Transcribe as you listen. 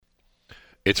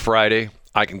It's Friday.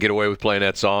 I can get away with playing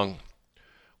that song.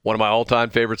 One of my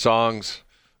all-time favorite songs.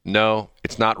 No,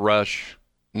 it's not Rush.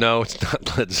 No, it's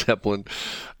not Led Zeppelin.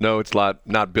 No, it's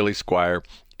not Billy Squier.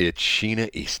 It's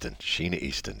Sheena Easton. Sheena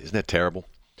Easton. Isn't that terrible?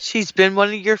 She's been one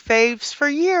of your faves for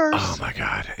years. Oh, my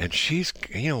God. And she's,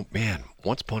 man,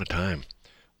 once upon a time,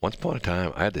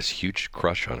 I had this huge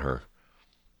crush on her.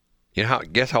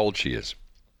 Guess how old she is?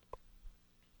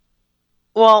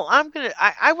 Well,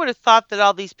 I would have thought that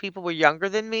all these people were younger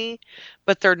than me,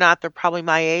 but they're not. They're probably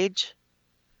my age.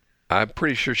 I'm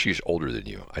pretty sure she's older than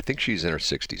you. I think she's in her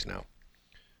 60s now.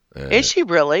 Is she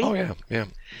really? Oh, yeah.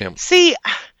 See,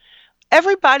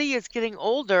 everybody is getting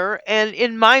older, and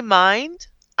in my mind,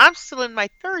 I'm still in my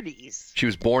 30s. She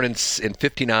was born in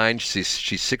 59. She's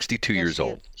 62 years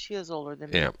old. She is older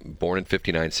than me. Yeah, born in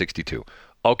 59, 62.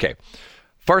 Okay,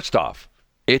 first off,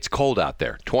 it's cold out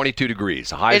there, 22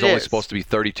 degrees. The high is only supposed to be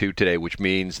 32 today, which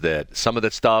means that some of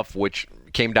that stuff, which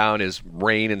came down as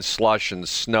rain and slush and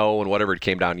snow and whatever it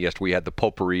came down yesterday, we had the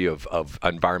potpourri of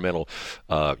environmental,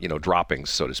 droppings,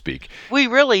 so to speak. We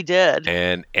really did.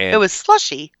 And it was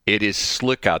slushy. It is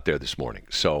slick out there this morning,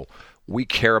 so we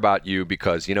care about you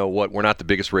because, you know what, we're not the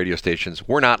biggest radio stations.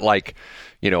 We're not like,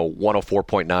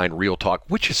 104.9 Real Talk,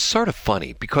 which is sort of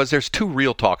funny because there's 2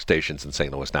 Real Talk stations in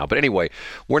St. Louis now. But anyway,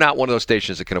 we're not one of those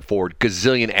stations that can afford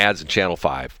gazillion ads in Channel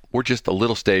 5. We're just a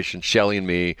little station, Shelly and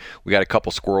me. We got a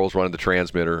couple squirrels running the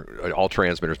transmitter, all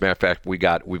transmitters. Matter of fact, we've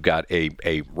got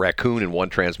a raccoon in one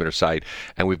transmitter site,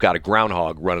 and we've got a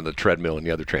groundhog running the treadmill in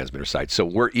the other transmitter site. So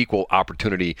we're equal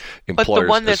opportunity employers. But the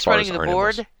one that's running the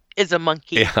board is a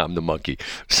monkey. Yeah, I'm the monkey.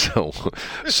 So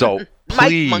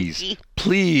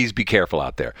please be careful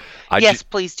out there. Yes,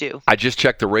 please do. I just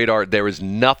checked the radar. There is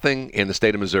nothing in the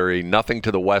state of Missouri, nothing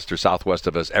to the west or southwest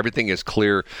of us. Everything is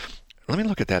clear. Let me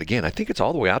look at that again. I think it's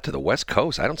all the way out to the west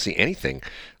coast. I don't see anything.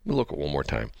 Let me look at it one more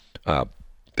time.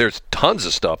 There's tons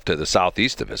of stuff to the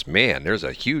southeast of us. Man, there's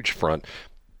a huge front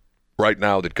right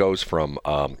now that goes from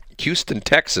Houston,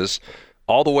 Texas,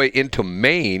 all the way into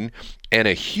Maine, and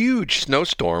a huge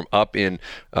snowstorm up in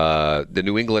the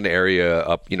New England area,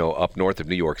 up north of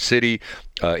New York City,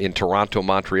 in Toronto,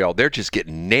 Montreal. They're just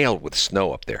getting nailed with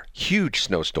snow up there. Huge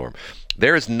snowstorm.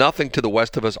 There is nothing to the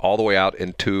west of us all the way out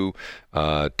into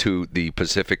to the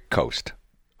Pacific coast,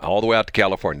 all the way out to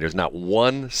California. There's not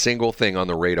one single thing on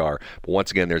the radar. But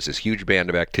once again, there's this huge band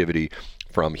of activity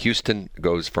from Houston,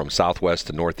 goes from southwest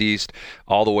to northeast,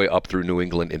 all the way up through New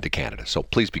England into Canada. So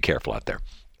please be careful out there.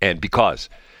 And because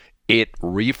it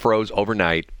refroze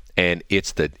overnight, and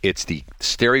it's the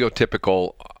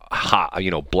stereotypical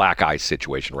black ice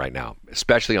situation right now,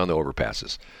 especially on the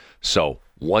overpasses. So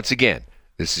once again,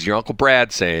 this is your Uncle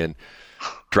Brad saying,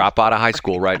 drop out of high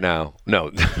school right now. No,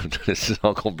 this is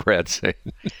Uncle Brad saying.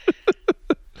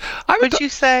 What'd you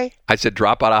say? I said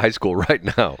drop out of high school right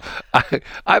now. I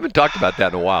haven't talked about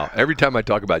that in a while. Every time I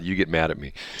talk about it, you get mad at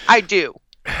me. I do,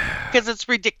 because it's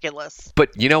ridiculous.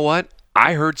 But you know what?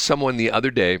 I heard someone the other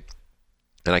day,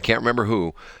 and I can't remember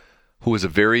who was I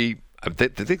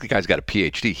think the guy's got a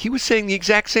PhD. He was saying the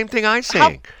exact same thing I'm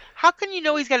saying. How can you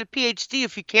know he's got a PhD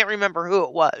if you can't remember who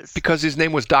it was? Because his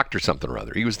name was Dr. something or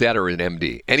other. He was that or an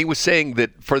MD. And he was saying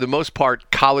that for the most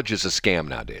part, college is a scam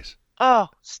nowadays. Oh,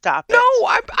 stop it. No,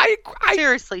 I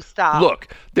seriously, stop. Look,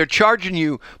 they're charging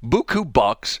you buku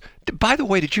bucks. By the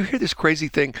way, did you hear this crazy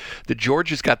thing that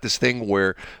Georgia's got this thing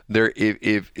where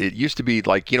if it used to be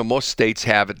like, most states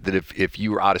have it that if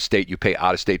you were out of state, you pay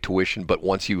out of state tuition, but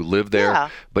once you live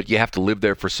there, but you have to live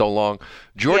there for so long.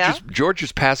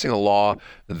 Georgia's passing a law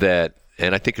that,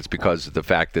 and I think it's because of the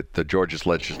fact that the Georgia's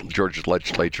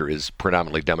legislature is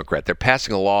predominantly Democrat. They're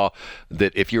passing a law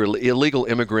that if you're an illegal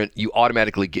immigrant, you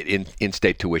automatically get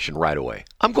in-state tuition right away.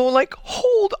 I'm going like,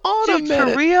 hold on a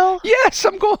minute. For real? Yes,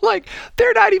 I'm going like,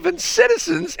 they're not even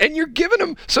citizens, and you're giving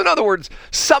them. So in other words,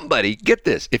 somebody, get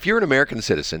this, if you're an American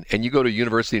citizen and you go to a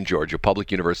university in Georgia,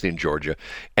 public university in Georgia,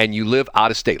 and you live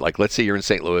out of state, like let's say you're in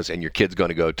St. Louis and your kid's going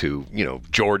to go to,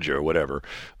 Georgia or whatever,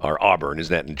 or Auburn,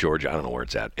 isn't that in Georgia? I don't know where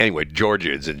it's at. Anyway, Georgia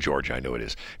is in Georgia. I know it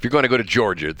is. If you're going to go to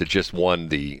Georgia that just won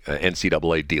the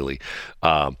NCAA dealie,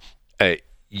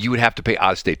 you would have to pay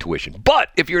out-of-state tuition. But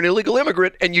if you're an illegal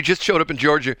immigrant and you just showed up in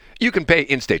Georgia, you can pay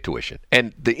in-state tuition.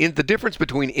 And the difference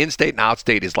between in-state and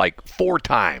out-state is like 4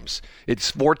 times.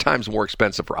 It's 4 times more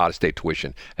expensive for out-of-state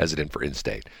tuition as it is for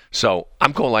in-state. So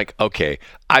I'm going like, okay,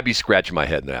 I'd be scratching my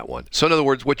head in that one. So in other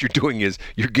words, what you're doing is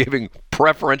you're giving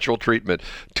preferential treatment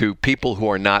to people who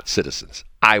are not citizens.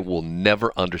 I will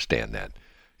never understand that.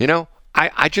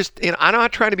 I just, I'm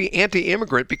not trying to be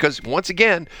anti-immigrant because once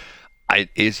again,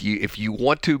 if you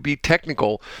want to be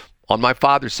technical On my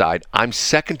father's side, I'm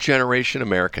second generation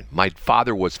American. My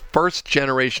father was first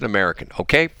generation American,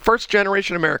 okay? First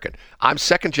generation American. I'm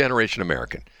second generation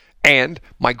American. And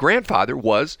my grandfather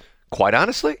was, quite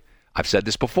honestly, I've said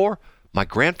this before, my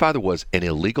grandfather was an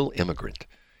illegal immigrant.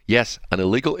 Yes, an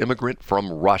illegal immigrant from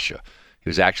Russia. He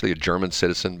was actually a German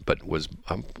citizen, but was,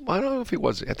 I don't know if he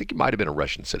was, I think he might have been a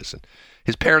Russian citizen.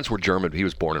 His parents were German, but he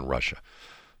was born in Russia.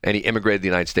 And he immigrated to the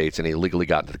United States, and he illegally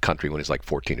got into the country when he was like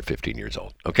 14 or 15 years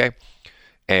old, okay?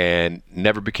 And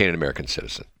never became an American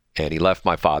citizen. And he left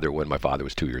my father when my father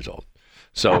was 2 years old.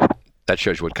 So that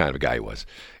shows you what kind of a guy he was.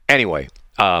 Anyway.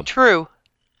 True.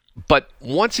 But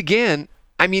once again,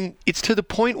 I mean, it's to the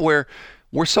point where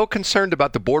we're so concerned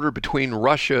about the border between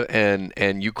Russia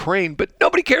and Ukraine, but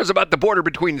nobody cares about the border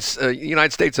between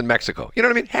United States and Mexico. You know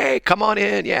what I mean? Hey, come on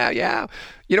in. Yeah.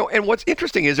 You know, and what's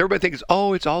interesting is everybody thinks,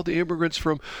 oh, it's all the immigrants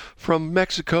from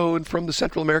Mexico and from the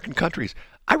Central American countries.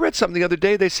 I read something the other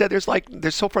day. They said there's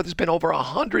so far there's been over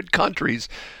 100 countries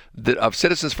of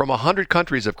citizens from 100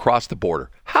 countries have crossed the border.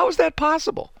 How is that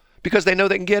possible? Because they know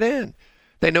they can get in.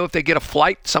 They know if they get a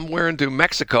flight somewhere into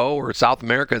Mexico or South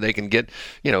America, they can get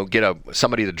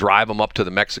somebody to drive them up to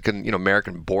the Mexican,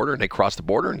 American border, and they cross the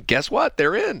border, and guess what?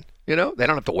 They're in. They don't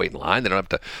have to wait in line. They don't have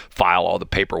to file all the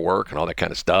paperwork and all that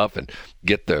kind of stuff and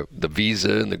get the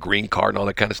visa and the green card and all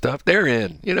that kind of stuff. They're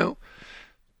in.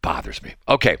 Bothers me.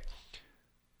 Okay.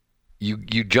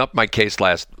 You jumped my case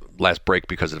last break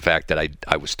because of the fact that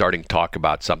I was starting to talk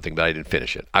about something, but I didn't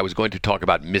finish it. I was going to talk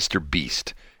about Mr.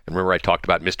 Beast. And remember I talked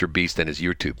about Mr. Beast and his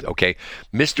YouTube, okay?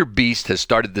 Mr. Beast has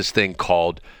started this thing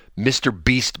called Mr.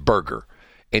 Beast Burger.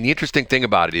 And the interesting thing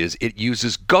about it is it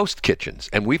uses ghost kitchens.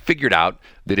 And we figured out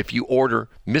that if you order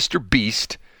Mr.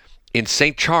 Beast in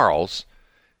St. Charles,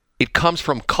 it comes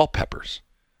from Culpeppers.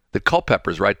 The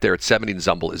Culpeppers right there at 70 and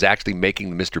Zumble is actually making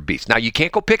the Mr. Beast. Now, you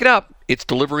can't go pick it up. It's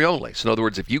delivery only. So, in other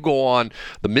words, if you go on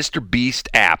the Mr. Beast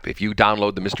app, if you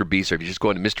download the Mr. Beast, or if you just go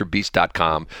into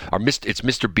MrBeast.com, it's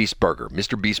Mr. Beast Burger,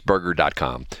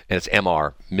 MrBeastBurger.com, and it's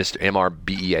MrBeast,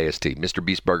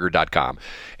 MrBeastBurger.com,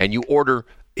 and you order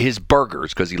his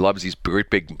burgers because he loves these great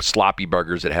big sloppy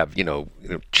burgers that have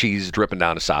cheese dripping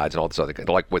down the sides and all this other,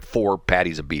 like with 4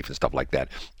 patties of beef and stuff like that.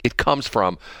 It comes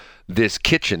from this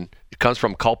kitchen. It comes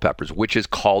from Culpeppers, which is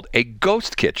called a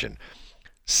ghost kitchen.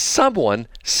 Someone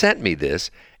sent me this,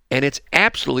 and it's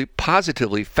absolutely,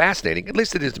 positively fascinating. At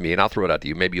least it is to me, and I'll throw it out to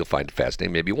you. Maybe you'll find it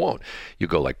fascinating. Maybe you won't. You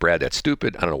go like, Brad, that's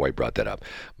stupid. I don't know why you brought that up.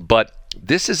 But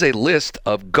this is a list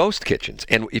of ghost kitchens.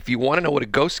 And if you want to know what a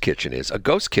ghost kitchen is a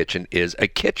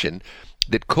kitchen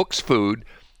that cooks food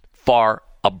for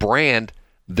a brand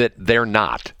that they're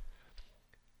not.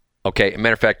 Okay, as a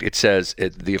matter of fact, it says the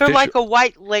They're official. like a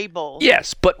white label.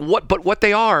 Yes, but what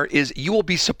they are is you will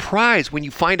be surprised when you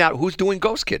find out who's doing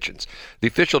ghost kitchens. The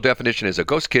official definition is a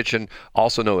ghost kitchen,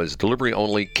 also known as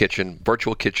delivery-only kitchen,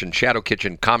 virtual kitchen, shadow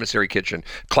kitchen, commissary kitchen,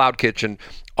 cloud kitchen,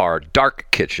 or dark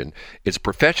kitchen. It's a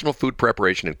professional food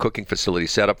preparation and cooking facility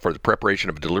set up for the preparation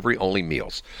of delivery-only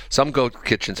meals. Some ghost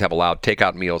kitchens have allowed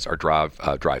takeout meals or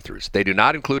drive-thrus. They do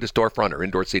not include a storefront or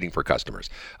indoor seating for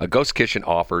customers. A ghost kitchen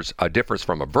offers a difference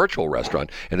from a virtual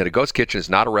restaurant in that a ghost kitchen is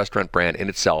not a restaurant brand in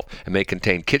itself and may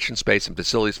contain kitchen space and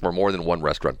facilities for more than one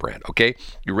restaurant brand. Okay,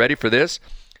 you ready for this?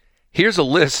 Here's a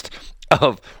list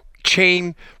of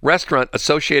chain restaurant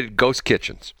associated ghost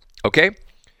kitchens. Okay,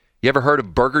 you ever heard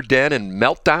of Burger Den and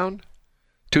Meltdown?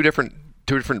 Two different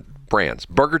brands,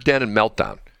 Burger Den and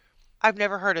Meltdown. I've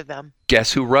never heard of them.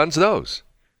 Guess who runs those?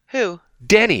 Who?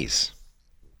 Denny's.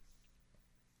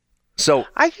 So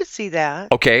I could see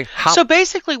that. Okay. So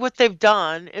basically what they've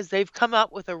done is they've come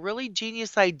up with a really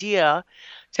genius idea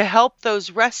to help those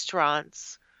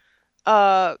restaurants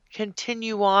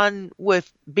continue on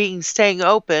with staying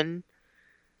open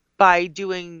by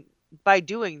doing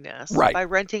this. Right. By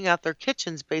renting out their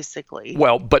kitchens basically.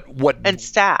 Well, but and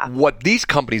staff. What these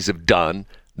companies have done,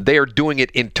 they are doing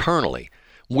it internally.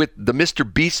 With the Mr.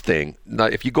 Beast thing, now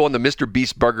if you go on the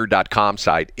MrBeastBurger.com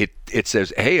site, it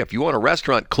says, hey, if you want a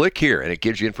restaurant, click here, and it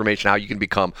gives you information how you can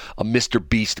become a Mr.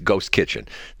 Beast ghost kitchen.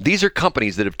 These are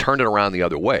companies that have turned it around the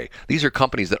other way. These are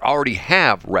companies that already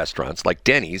have restaurants like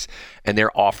Denny's, and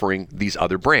they're offering these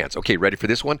other brands. Okay, ready for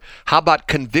this one? How about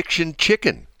Conviction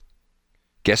Chicken?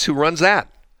 Guess who runs that?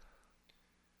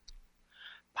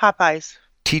 Popeyes.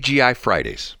 TGI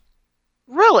Fridays.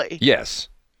 Really? Yes.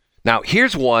 Now,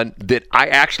 here's one that I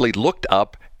actually looked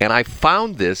up, and I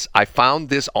found this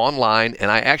online,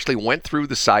 and I actually went through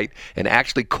the site and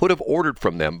actually could have ordered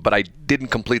from them, but I didn't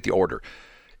complete the order.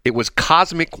 It was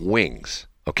Cosmic Wings,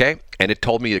 okay? And it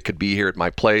told me it could be here at my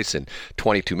place in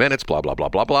 22 minutes, blah, blah, blah,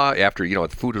 blah, blah. After, the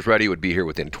food was ready, it would be here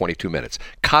within 22 minutes.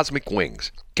 Cosmic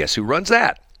Wings. Guess who runs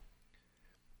that?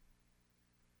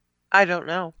 I don't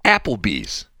know.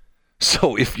 Applebee's.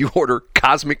 So if you order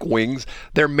Cosmic Wings,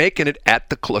 they're making it at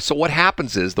the so what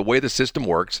happens is the way the system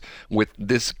works with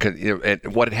this,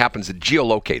 and what it happens, it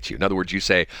geolocates you. In other words, you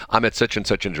say, I'm at such and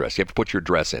such an address. You have to put your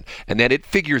address in. And then it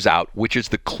figures out which is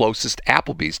the closest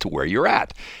Applebee's to where you're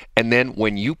at. And then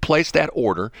when you place that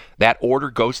order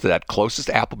goes to that closest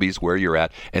Applebee's where you're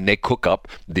at, and they cook up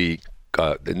the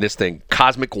in this thing,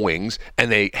 Cosmic Wings, and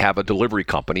they have a delivery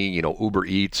company, Uber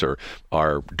Eats or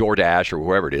DoorDash or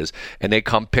whoever it is, and they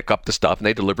come pick up the stuff and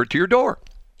they deliver it to your door.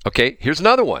 Okay, here's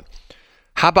another one.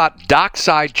 How about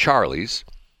Dockside Charlie's,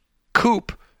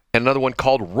 Coop, and another one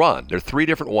called Run? There are 3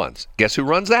 different ones. Guess who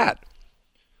runs that?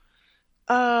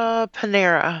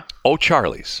 Panera.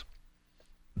 O'Charlie's.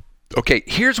 Okay,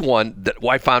 here's one that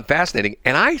I found fascinating,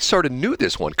 and I sort of knew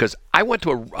this one because I went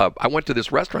to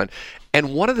this restaurant,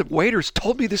 and one of the waiters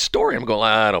told me this story. I'm going,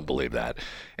 I don't believe that,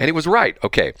 and he was right.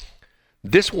 Okay,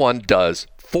 this one does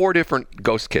 4 different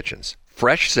ghost kitchens: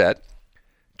 Fresh Set,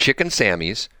 Chicken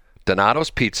Sammy's, Donato's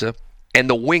Pizza, and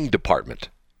the Wing Department.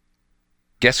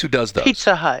 Guess who does those?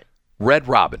 Pizza Hut. Red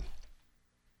Robin.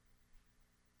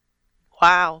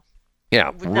 Wow.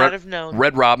 Yeah, Would not have known.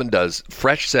 Red Robin does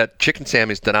Fresh Set, Chicken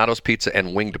Sammy's, Donato's Pizza,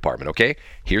 and Wing Department. Okay,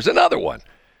 here's another one.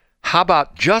 How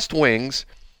about Just Wings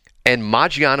and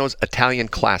Maggiano's Italian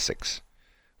Classics?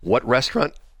 What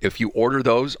restaurant, if you order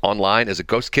those online as a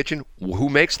ghost kitchen, who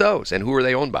makes those and who are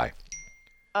they owned by?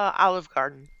 Olive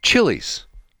Garden. Chili's.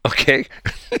 Okay.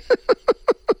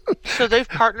 So they've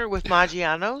partnered with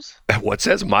Maggiano's? What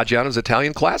says Maggiano's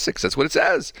Italian Classics? That's what it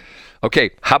says.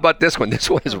 Okay, how about this one? This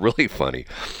one is really funny.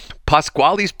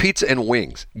 Pasquale's Pizza and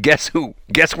Wings. Guess who?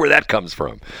 Guess where that comes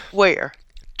from? Where?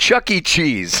 Chuck E.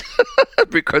 Cheese.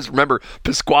 Because remember,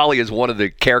 Pasquale is one of the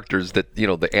characters that,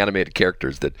 the animated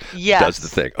characters that does the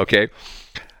thing. Okay.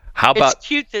 How about? It's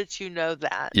cute that you know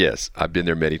that. Yes, I've been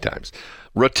there many times.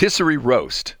 Rotisserie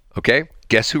Roast. Okay.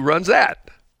 Guess who runs that?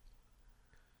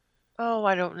 Oh,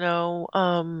 I don't know.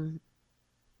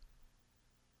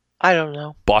 I don't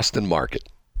know. Boston Market.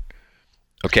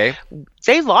 Okay.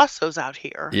 They lost those out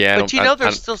here. Yeah, but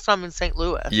there's still some in St.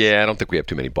 Louis. Yeah, I don't think we have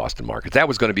too many Boston Markets. That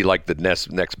was going to be like the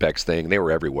next best thing. They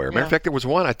were everywhere. Matter of fact, there was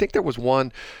one. I think there was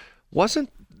one.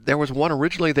 There was one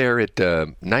originally there at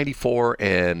 94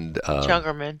 and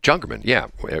Jungerman. Jungerman, yeah.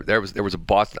 There was a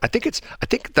Boston. I think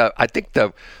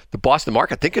the Boston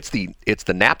Market. I think it's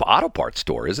the Napa Auto Parts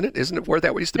store, isn't it? Isn't it where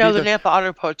that used to be? No, the Napa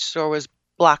Auto Parts store was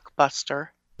Blockbuster.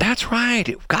 That's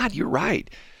right. God, you're right.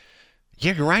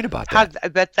 Yeah, you're right about that. I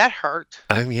bet that hurt.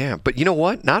 Yeah, but you know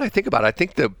what? Now that I think about it, I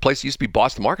think the place used to be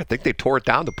Boston Market. I think they tore it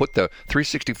down to put the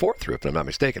 364 through, if I'm not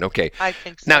mistaken. Okay. I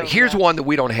think so. Now, here's one that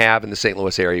we don't have in the St.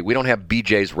 Louis area. We don't have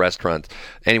BJ's Restaurant.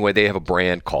 Anyway, they have a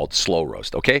brand called Slow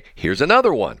Roast. Okay, here's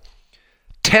another one.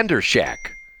 Tender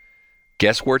Shack.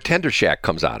 Guess where Tender Shack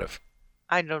comes out of?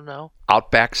 I don't know.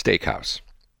 Outback Steakhouse.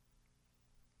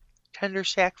 Tender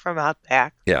Shack from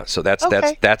Outback. Yeah, so that's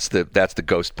the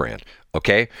ghost brand.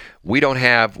 Okay, we don't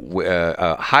have.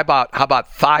 How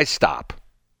about Thigh Stop?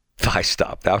 Thigh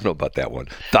Stop. I don't know about that one.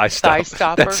 Thigh Stop. Thigh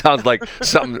Stopper. That sounds like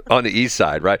something on the east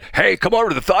side, right? Hey, come over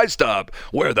to the Thigh Stop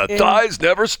where the thighs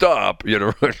never stop.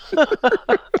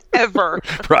 Ever.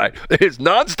 Right. It's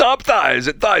nonstop thighs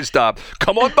at Thigh Stop.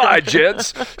 Come on by,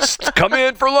 gents. Come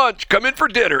in for lunch. Come in for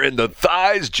dinner, and the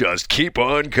thighs just keep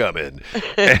on coming.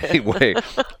 Anyway,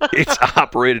 it's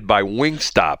operated by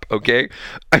Wingstop. Okay.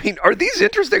 I mean, are these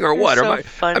interesting or what? So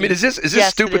funny. I mean, is this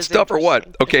stupid stuff or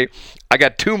what? Okay. I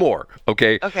got 2 more.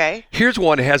 Okay. Okay. Here's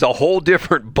one that has a whole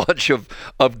different bunch of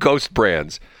ghost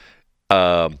brands.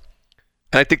 And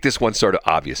I think this one's sort of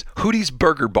obvious. Hootie's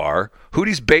Burger Bar,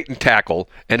 Hootie's Bait and Tackle,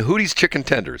 and Hootie's Chicken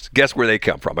Tenders. Guess where they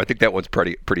come from? I think that one's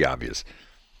pretty obvious.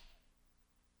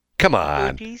 Come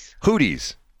on.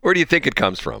 Hootie's. Where do you think it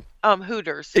comes from?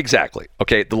 Hooters. Exactly.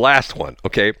 Okay, the last one.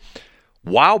 Okay.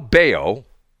 Wowbao,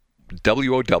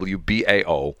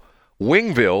 WOWBAO,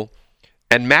 Wingville,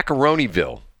 and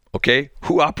Macaroniville. Okay,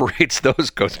 who operates those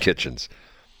ghost kitchens?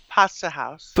 Pasta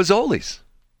House. Fazoli's.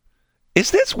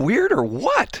 Is this weird or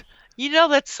what?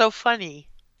 That's so funny.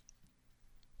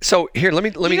 So here, let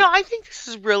me. I think this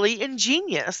is really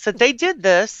ingenious that they did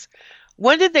this.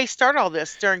 When did they start all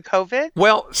this? During COVID?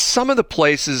 Well, some of the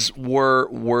places were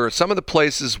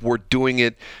doing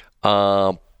it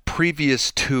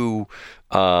previous to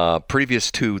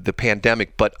the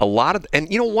pandemic, but a lot of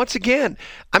once again,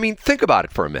 I mean, think about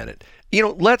it for a minute.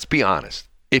 Let's be honest.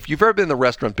 If you've ever been in the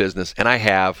restaurant business, and I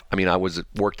have, I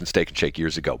worked in Steak and Shake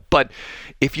years ago, but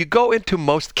if you go into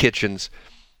most kitchens,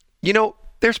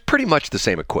 there's pretty much the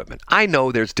same equipment. I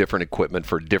know there's different equipment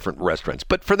for different restaurants,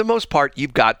 but for the most part,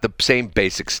 you've got the same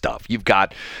basic stuff. You've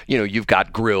got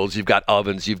grills, you've got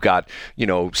ovens, you've got,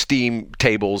 steam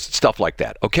tables, stuff like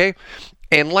that. Okay.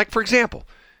 And like, for example,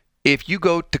 if you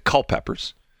go to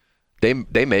Culpeppers,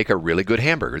 they make a really good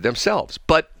hamburger themselves.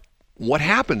 But what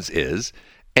happens is,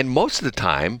 and most of the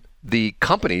time, the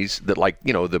companies that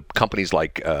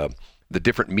the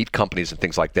different meat companies and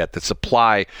things like that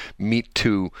supply meat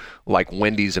to like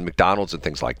Wendy's and McDonald's and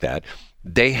things like that,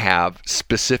 they have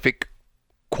specific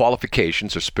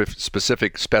qualifications or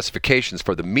specific specifications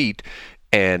for the meat.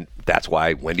 And that's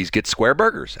why Wendy's gets square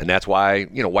burgers. And that's why,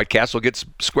 White Castle gets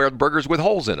square burgers with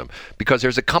holes in them, because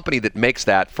there's a company that makes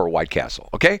that for White Castle.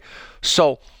 Okay.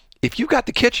 So if you've got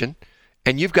the kitchen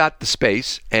and you've got the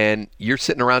space and you're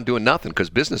sitting around doing nothing because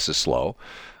business is slow,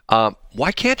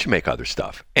 why can't you make other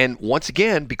stuff? And once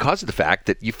again, because of the fact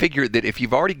that you figure that if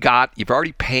you're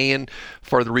already paying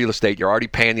for the real estate, you're already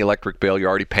paying the electric bill, you're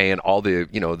already paying all the,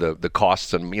 the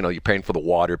costs, and, you're paying for the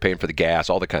water, paying for the gas,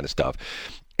 all that kind of stuff.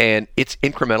 And it's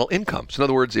incremental income. So in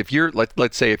other words, if you're,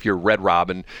 let's say if you're Red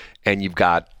Robin and you've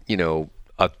got,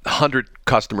 100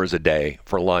 customers a day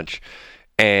for lunch,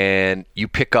 and you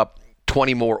pick up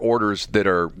 20 more orders that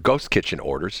are ghost kitchen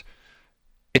orders,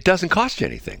 it doesn't cost you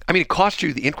anything. I mean, it costs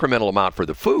you the incremental amount for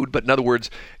the food, but in other words,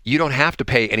 you don't have to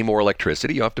pay any more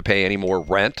electricity. You don't have to pay any more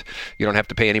rent. You don't have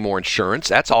to pay any more insurance.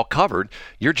 That's all covered.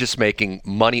 You're just making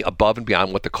money above and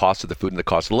beyond what the cost of the food and the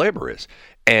cost of the labor is.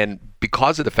 And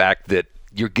because of the fact that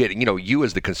you're getting, you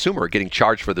as the consumer are getting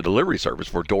charged for the delivery service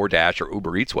for DoorDash or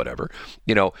Uber Eats, whatever,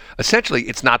 essentially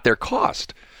it's not their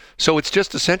cost. So it's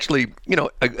just essentially,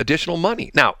 additional money.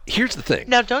 Now, here's the thing.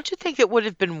 Now, don't you think it would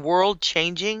have been world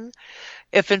changing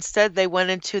if instead they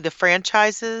went into the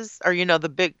franchises, or,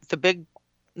 the big,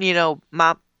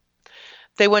 mom,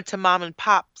 they went to mom and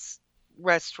pop's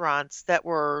restaurants that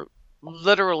were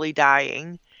literally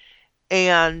dying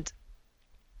and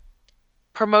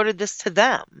promoted this to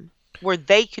them, where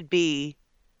they could be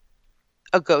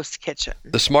a ghost kitchen.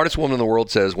 The smartest woman in the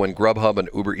world says when Grubhub and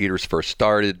Uber Eats first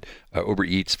started,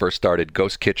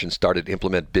 ghost kitchens started to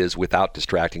implement biz without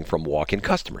distracting from walk-in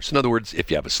customers. In other words,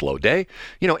 if you have a slow day,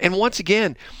 and once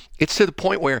again, it's to the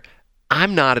point where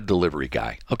I'm not a delivery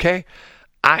guy. Okay.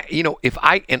 I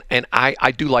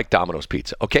do like Domino's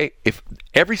pizza. Okay. If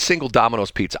every single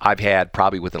Domino's pizza I've had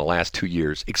probably within the last 2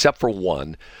 years, except for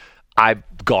one, I've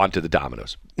gone to the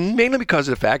Domino's, mainly because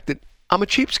of the fact that I'm a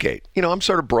cheapskate. I'm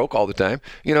sort of broke all the time.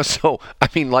 So I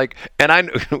mean, and I.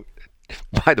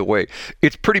 By the way,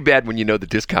 it's pretty bad when you know the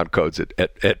discount codes at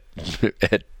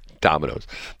Domino's.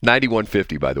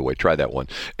 9150. By the way, try that one.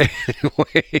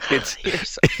 Anyway,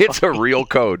 it's a real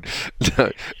code.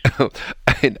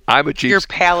 And I'm a cheapskate. Your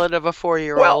palate of a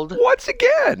 4-year-old. Well, once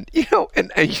again,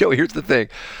 and here's the thing.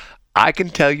 I can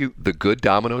tell you the good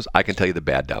Domino's. I can tell you the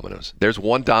bad Domino's. There's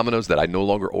one Domino's that I no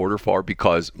longer order for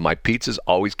because my pizzas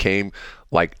always came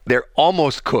like they're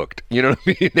almost cooked. You know what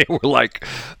I mean?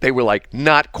 They were like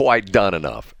not quite done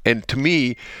enough. And to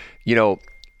me, the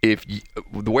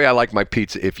way I like my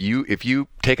pizza, if you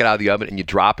take it out of the oven and you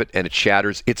drop it and it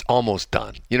shatters, it's almost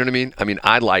done. You know what I mean? I mean,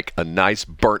 I like a nice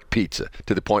burnt pizza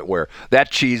to the point where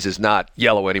that cheese is not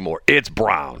yellow anymore. It's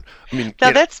brown. I mean,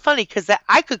 now that's funny because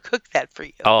I could cook that for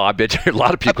you. Oh, I bet you a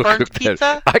lot of people cook pizza?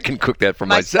 That. I can cook that for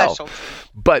myself. Specialty.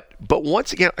 But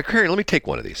once again, Karen, let me take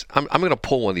one of these. I'm going to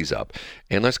pull one of these up,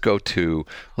 and let's go to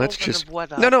I'm going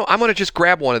to just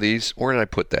grab one of these. Where did I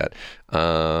put that?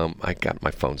 I got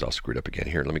my phone's all screwed up again.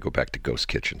 Here, let me go back to Ghost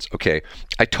Kitchens. Okay,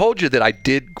 I told you that I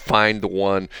did find the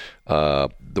one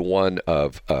of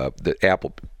the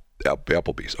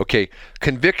Applebee's. Okay,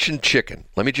 Conviction Chicken.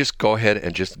 Let me just go ahead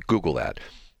and just Google that.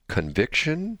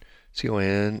 Conviction,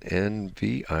 CONNVICTION,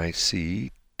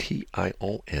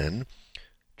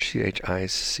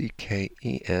 CHICKEN.com.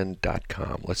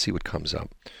 Let's see what comes up.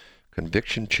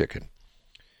 Conviction Chicken.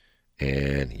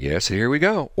 And yes, here we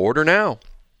go. Order now.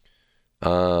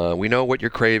 We know what you're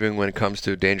craving when it comes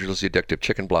to dangerously addictive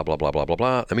chicken, blah, blah, blah, blah, blah,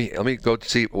 blah. Let me go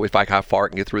see how far I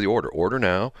can get through the order. Order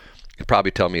now. It'll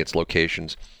probably tell me its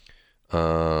locations.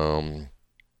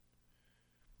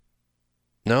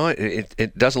 No,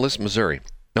 it doesn't list Missouri.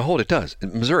 No, hold, it does.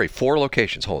 Missouri, 4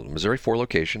 locations. Hold on. Missouri, 4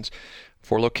 locations.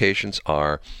 4 locations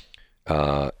are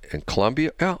in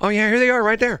Columbia. Oh, yeah, here they are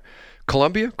right there.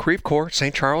 Columbia, Creve Coeur,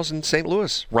 St. Charles, and St.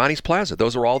 Louis. Ronnie's Plaza.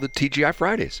 Those are all the TGI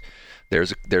Fridays.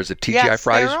 There's a TGI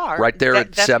Fridays right there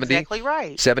at 70. Exactly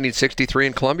right. 70 and 63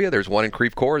 in Columbia. There's one in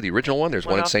Creve Coeur, the original one. There's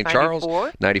one in St. Charles,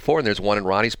 94, and there's one in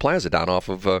Ronnie's Plaza down off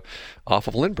of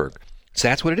Lindbergh. So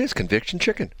that's what it is, Conviction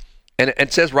Chicken. And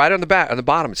it says right on the back, on the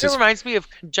bottom, it It says, reminds me of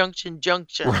Conjunction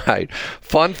Junction. right,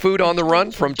 fun food on the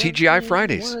run from TGI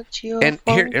Fridays. What's your And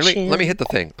here, let me function? hit the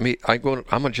thing.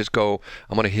 I'm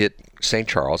gonna hit St.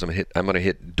 Charles. I'm gonna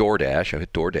hit DoorDash. I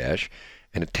hit DoorDash,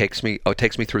 and it takes me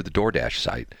through the DoorDash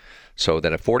site. So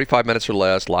then at 45 minutes or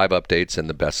less, live updates and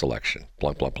the best selection.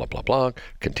 Blank, blank, blank, blank, blank.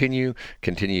 Continue.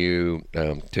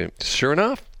 Sure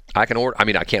enough, I can order. I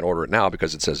mean, I can't order it now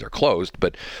because it says they're closed.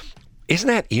 But isn't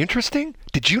that interesting?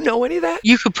 Did you know any of that?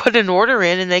 You could put an order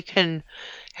in and they can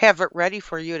have it ready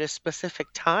for you at a specific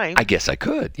time. I guess I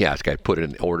could. Yeah, I put it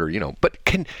in order, But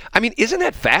isn't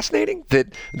that fascinating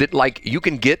that like you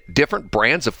can get different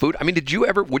brands of food? I mean, would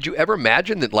you ever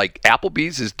imagine that like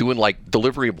Applebee's is doing like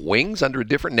delivery of wings under a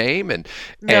different name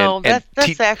No, and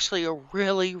that's actually a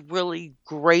really, really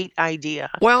great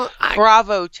idea. well,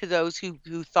 Bravo to those who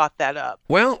thought that up.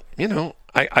 well,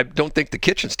 I don't think the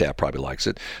kitchen staff probably likes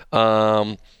it.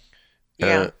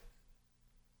 Yeah.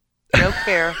 No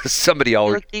care. Somebody You're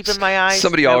always keeping my eyes.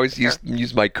 somebody no always care.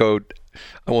 use my code.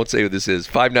 I won't say who this is.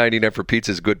 $5.99 for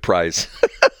pizza is good price.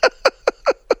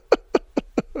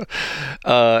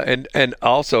 And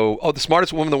also, the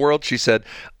smartest woman in the world, she said,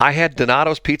 I had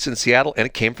Donato's Pizza in Seattle, and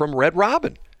it came from Red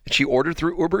Robin. And she ordered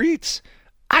through Uber Eats.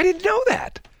 I didn't know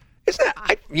that. Isn't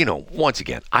that, once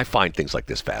again, I find things like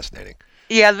this fascinating.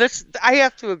 Yeah, I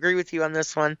have to agree with you on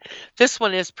this one. This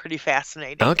one is pretty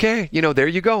fascinating. Okay, there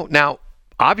you go. Now,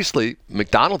 obviously,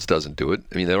 McDonald's doesn't do it.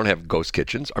 I mean, they don't have ghost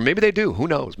kitchens, or maybe they do. Who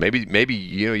knows? Maybe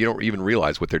you don't even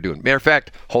realize what they're doing. Matter of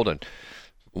fact, hold on.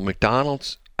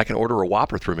 McDonald's, I can order a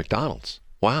Whopper through McDonald's.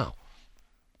 Wow.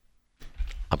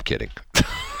 I'm kidding.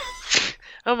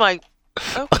 I'm like,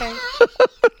 okay.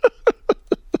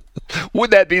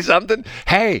 Would that be something?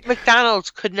 Hey,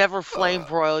 McDonald's could never flame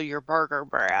broil your burger,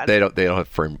 Brad. they don't have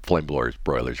flame broilers.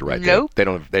 You're right. Nope.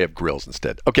 They have grills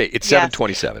instead. Okay, it's Yes.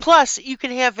 7:27. Plus, you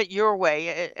can have it your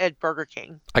way at Burger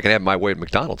King. I can have my way at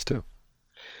McDonald's too.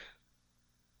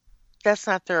 That's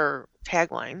not their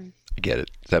tagline. I get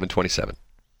it. 7:27.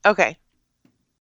 Okay.